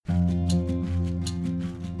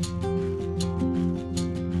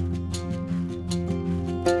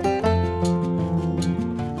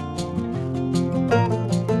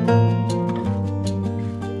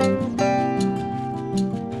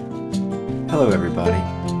Hello everybody,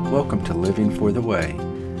 welcome to Living for the Way.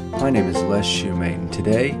 My name is Les Shoemate, and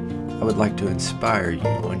today I would like to inspire you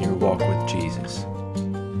on your walk with Jesus.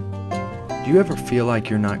 Do you ever feel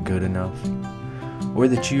like you're not good enough? Or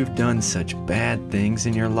that you've done such bad things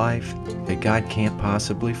in your life that God can't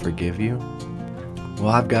possibly forgive you? Well,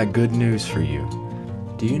 I've got good news for you.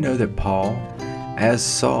 Do you know that Paul, as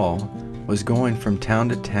Saul, was going from town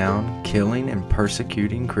to town killing and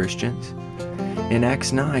persecuting Christians? In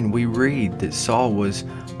Acts 9, we read that Saul was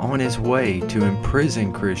on his way to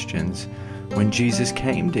imprison Christians when Jesus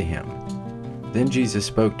came to him. Then Jesus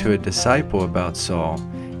spoke to a disciple about Saul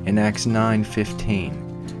in Acts 9:15,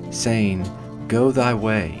 saying, "Go thy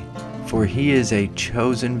way, for he is a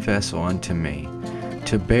chosen vessel unto me,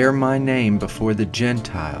 to bear my name before the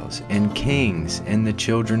Gentiles and kings and the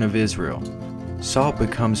children of Israel." Saul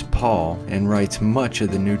becomes Paul and writes much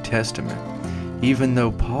of the New Testament, even though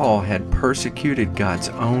Paul had persecuted God's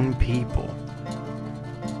own people.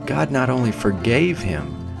 God not only forgave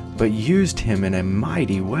him, but used him in a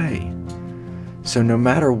mighty way. So no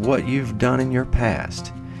matter what you've done in your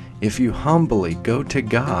past, if you humbly go to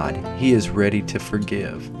God, He is ready to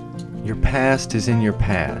forgive. Your past is in your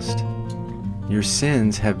past. Your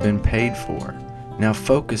sins have been paid for. Now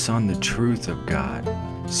focus on the truth of God,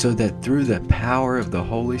 so that through the power of the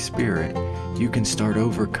Holy Spirit, you can start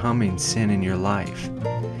overcoming sin in your life.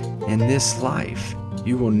 In this life,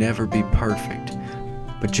 you will never be perfect,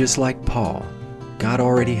 but just like Paul, God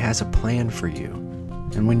already has a plan for you.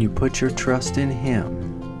 And when you put your trust in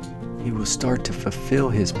Him, He will start to fulfill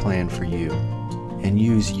His plan for you and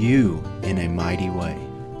use you in a mighty way.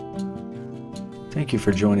 Thank you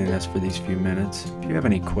for joining us for these few minutes. If you have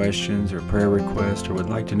any questions or prayer requests or would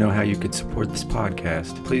like to know how you could support this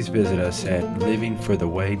podcast, please visit us at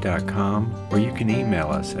livingfortheway.com, or you can email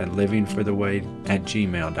us at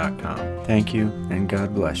livingfortheway@gmail.com. Thank you, and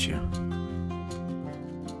God bless you.